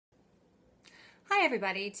Hi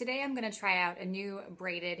everybody, today I'm going to try out a new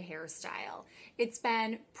braided hairstyle. It's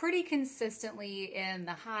been pretty consistently in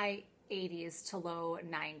the high 80s to low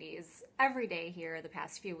 90s every day here the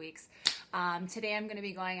past few weeks. Today I'm going to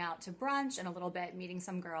be going out to brunch and a little bit meeting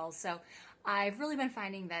some girls, so I've really been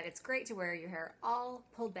finding that it's great to wear your hair all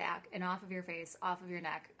pulled back and off of your face, off of your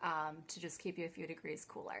neck, to just keep you a few degrees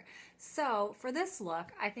cooler. So for this look,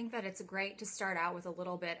 I think that it's great to start out with a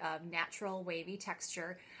little bit of natural wavy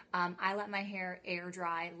texture. I let my hair air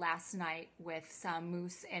dry last night with some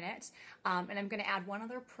mousse in it, and I'm going to add one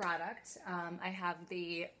other product. I have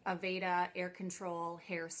the Aveda air control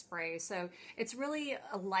hairspray, so it's really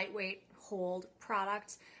a lightweight hold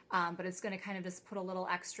product, but it's going to kind of just put a little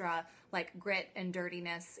extra like grit and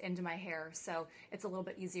dirtiness into my hair, so it's a little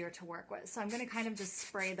bit easier to work with. So I'm going to kind of just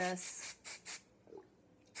spray this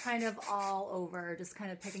kind of all over, just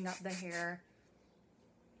kind of picking up the hair.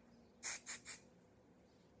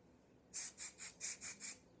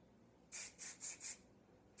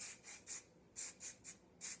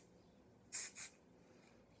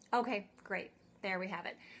 Okay, great. There we have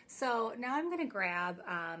it. So now I'm going to grab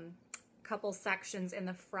a couple sections in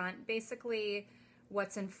the front, basically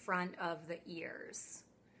what's in front of the ears.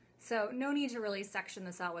 So no need to really section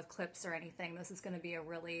this out with clips or anything. This is going to be a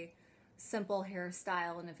really simple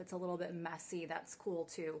hairstyle, and if it's a little bit messy, that's cool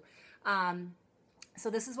too. So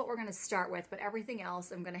this is what we're going to start with, but everything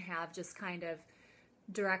else I'm going to have just kind of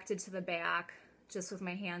directed to the back, just with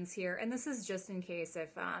my hands here. And this is just in case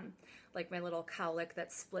if like my little cowlick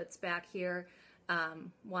that splits back here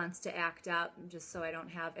wants to act up, just so I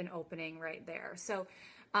don't have an opening right there. So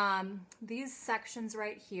these sections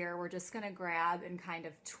right here, we're just going to grab and kind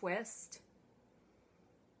of twist,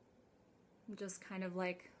 just kind of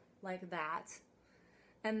like that.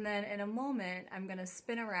 And then in a moment, I'm going to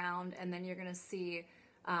spin around, and then you're going to see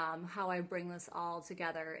how I bring this all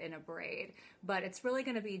together in a braid. But it's really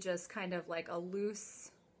going to be just kind of like a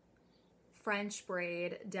loose French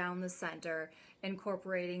braid down the center,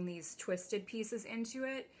 incorporating these twisted pieces into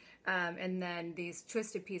it. And then these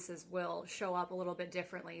twisted pieces will show up a little bit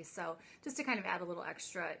differently, so just to kind of add a little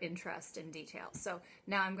extra interest and detail. So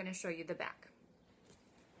now I'm going to show you the back.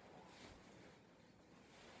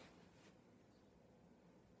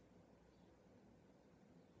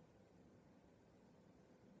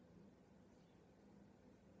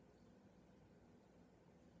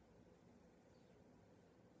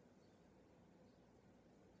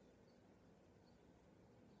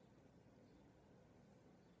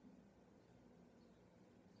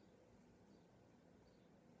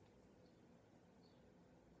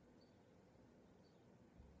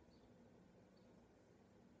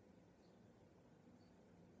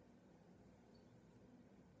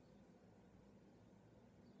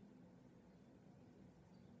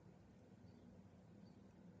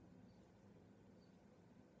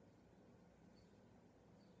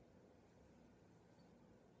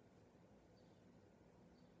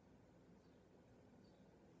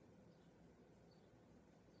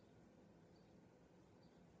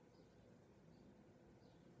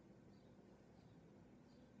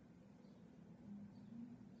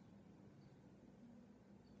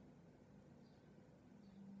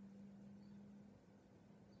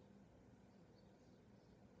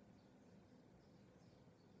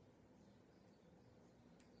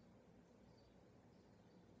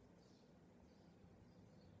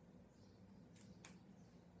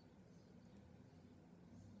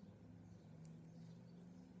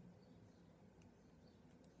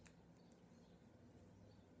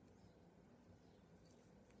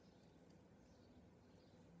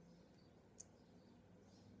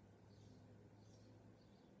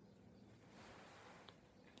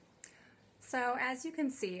 So as you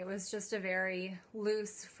can see, it was just a very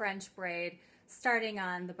loose French braid starting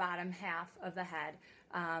on the bottom half of the head,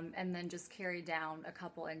 and then just carried down a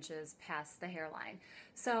couple inches past the hairline.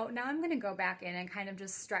 So now I'm going to go back in and kind of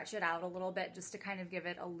just stretch it out a little bit, just to kind of give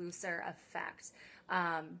it a looser effect.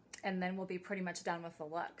 And then we'll be pretty much done with the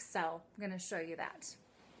look. So I'm going to show you that.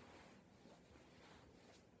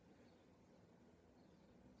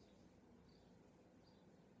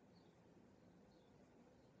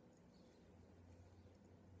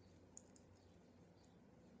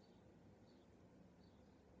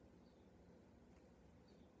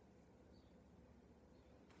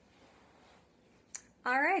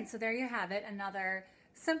 All right, so there you have it, another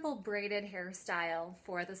simple braided hairstyle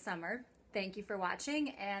for the summer. Thank you for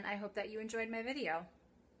watching, and I hope that you enjoyed my video.